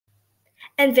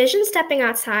Envision stepping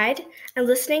outside and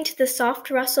listening to the soft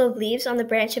rustle of leaves on the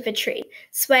branch of a tree,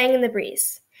 swaying in the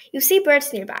breeze. You see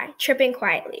birds nearby, chirping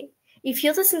quietly. You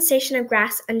feel the sensation of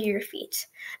grass under your feet.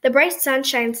 The bright sun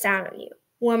shines down on you,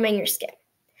 warming your skin.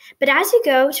 But as you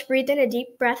go to breathe in a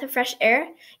deep breath of fresh air,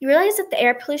 you realize that the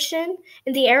air pollution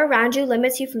in the air around you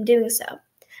limits you from doing so.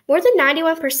 More than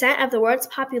 91% of the world's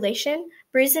population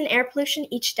breathes in air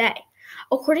pollution each day.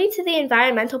 According to the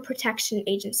Environmental Protection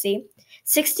Agency,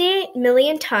 68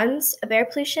 million tons of air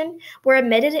pollution were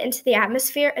emitted into the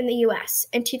atmosphere in the U.S.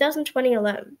 in 2020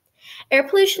 alone. Air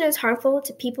pollution is harmful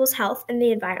to people's health and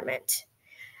the environment.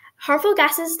 Harmful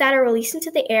gases that are released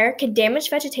into the air can damage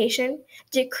vegetation,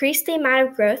 decrease the amount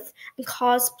of growth, and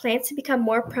cause plants to become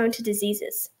more prone to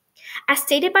diseases. As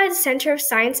stated by the Center of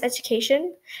Science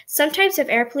Education, some types of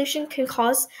air pollution can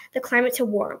cause the climate to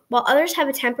warm, while others have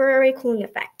a temporary cooling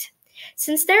effect.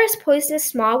 Since there is poisonous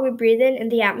smog we breathe in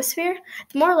the atmosphere,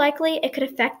 the more likely it could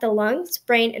affect the lungs,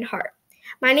 brain, and heart.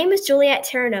 My name is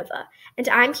Juliette, and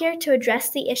I'm here to address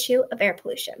the issue of air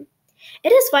pollution. It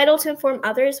is vital to inform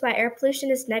others why air pollution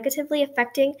is negatively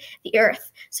affecting the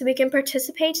earth so we can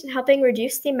participate in helping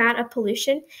reduce the amount of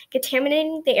pollution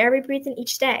contaminating the air we breathe in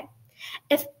each day.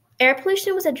 If air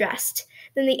pollution was addressed,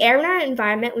 then the air in our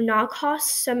environment would not cause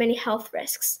so many health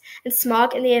risks and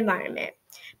smog in the environment.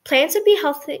 Plants would be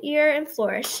healthier and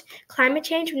flourish. Climate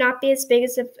change would not be as big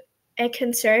as a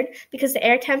concern because the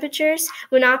air temperatures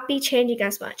would not be changing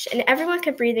as much, and everyone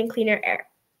could breathe in cleaner air.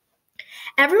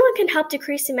 Everyone can help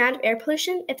decrease the amount of air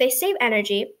pollution if they save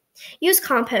energy, use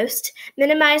compost,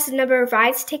 minimize the number of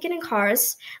rides taken in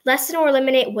cars, lessen or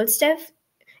eliminate wood stove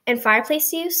and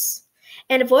fireplace use,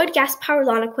 and avoid gas-powered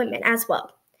lawn equipment as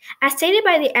well. As stated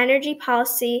by the Energy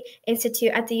Policy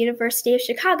Institute at the University of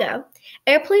Chicago,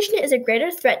 air pollution is a greater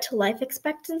threat to life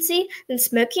expectancy than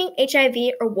smoking,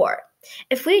 HIV, or war.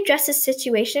 If we address this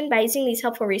situation by using these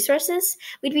helpful resources,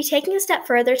 we'd be taking a step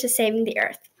further to saving the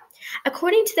earth.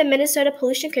 According to the Minnesota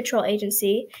Pollution Control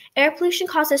Agency, air pollution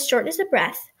causes shortness of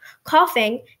breath,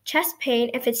 coughing, chest pain,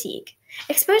 and fatigue.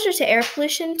 Exposure to air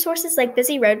pollution sources like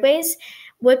busy roadways,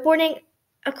 wood-burning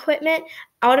equipment,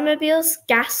 automobiles,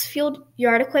 gas-fueled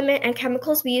yard equipment, and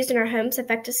chemicals we use in our homes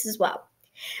affect us as well.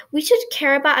 We should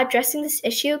care about addressing this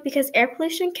issue because air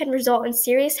pollution can result in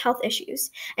serious health issues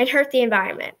and hurt the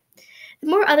environment. The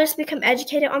more others become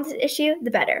educated on this issue, the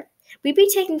better. We'd be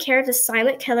taking care of the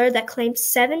silent killer that claims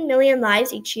 7 million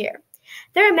lives each year.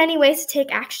 There are many ways to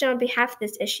take action on behalf of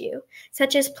this issue,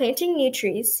 such as planting new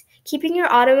trees, keeping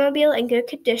your automobile in good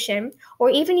condition, or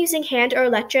even using hand or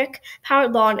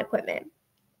electric-powered lawn equipment.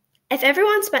 If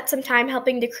everyone spent some time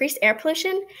helping decrease air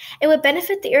pollution, it would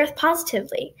benefit the earth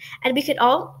positively, and we could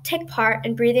all take part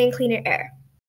in breathing cleaner air.